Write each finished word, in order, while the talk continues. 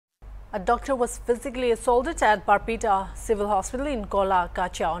A doctor was physically assaulted at Barpeta Civil Hospital in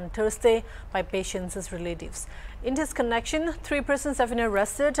Kolgachia on Thursday by patients' relatives. In this connection, 3 persons have been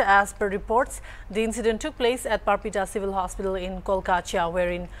arrested. As per reports, the incident took place at Barpeta Civil Hospital in Kolgachia,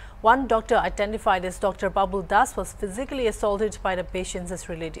 wherein one doctor identified as Dr. Babu Das was physically assaulted by the patient's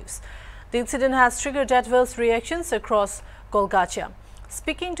relatives. The incident has triggered adverse reactions across Kolgachia.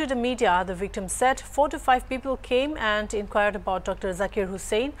 Speaking to the media, the victim said 4 to 5 people came and inquired about Dr. Zakir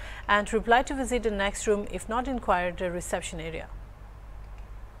Hussain and replied to visit the next room if not inquired the reception area.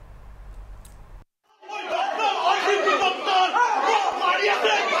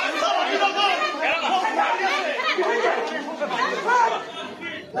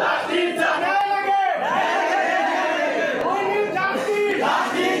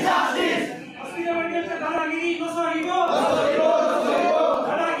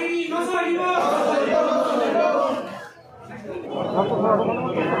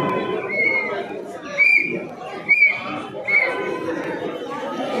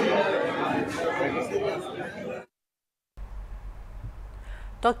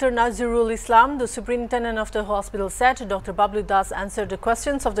 Dr. Nazirul Islam, the superintendent of the hospital, said Dr. Babu Das answered the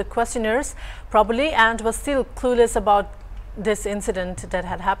questions of the questionnaires properly and was still clueless about this incident that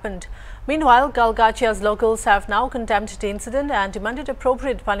had happened. Meanwhile, Kolgachia's locals have now condemned the incident and demanded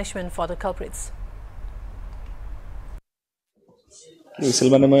appropriate punishment for the culprits.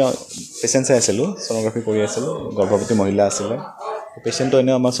 Patient sonography kori asilo garbhavati mohila asile patient to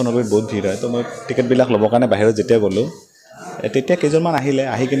ene amar sonography bahut bhir hoy to moi ticket bilak lobo kane bahira jetia golu tetia kejon man ahile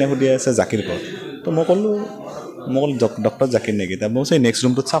ahi kine hudi ase Zakir ko to moi kollu mol doctor Zakir negi ta moi sei next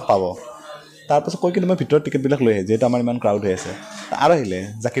room to chap pabo tar pas koi kine moi bhitor ticket bilak loi he je ta amar iman crowd hoy ase aro ahile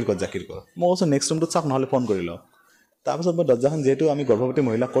Zakir ko moi so next room to chap নহলে phone korilo তাৰপিছত মই দৰ্জাখন যেটো আমি গৰ্ভৱতী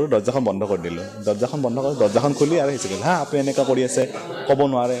মহিলা কৰো দৰ্জাখন বন্ধ কৰি দিলো দৰ্জাখন খুলি আৰু হিছিল হা আপুনি এনেকা কৰি আছে ক'ব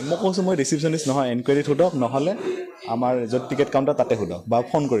নোৱাৰে মই কৈছো মই ৰিসেপশনিষ্ট নহয় এনকুৱাৰী থুদক নহলে আমাৰ যত টিকেট কাউন্টাৰ তাতে হুদক বা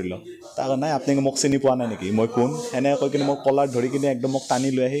ফোন কৰিলো তাৰ নাই আপুনি মোক চিনি পোৱা নাই নেকি মই কোন এনে কৈ কিনে মোক কলাৰ ধৰি কিনে একদম মোক টানি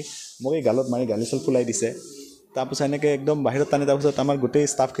লৈ আহি মোক এই গালত মাৰি গালিচল ফুলাই দিছে তাৰপিছত এনেকে একদম বাহিৰত টানি তাৰপিছত আমাৰ গোটেই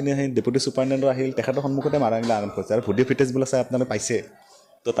ষ্টাফখিনি আহি ডেপুটি সুপাৰিনটেণ্ডেণ্ট আহিল তেখেতৰ সন্মুখতে মাৰাংলা আৰম্ভ কৰিছে আৰু ভিডিঅ' ফুটেজ বোলা চাই আপোনালোকে পাইছে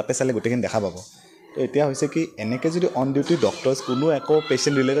তো তাতে চালে গোটেইখিনি দেখা পাব তো এতিয়া হৈছে কি এনেকে যদি অন ডিউটি ডক্টৰছ কোনো একো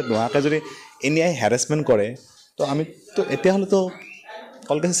পেশেন্ট ৰিলেটেড নোহাকে যদি এনিয়াই হ্যারাসমেন্ট কৰে তো আমি তো এতিয়া হলে তো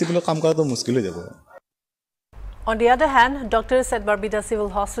কলকাতা সিভিলৰ কাম কৰাটো মুশকিল হৈ যাব On the other hand, doctors at Barpeta Civil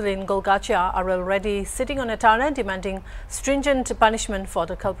Hospital in Kolgachia are already sitting on a dhana demanding stringent punishment for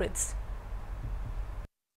the culprits.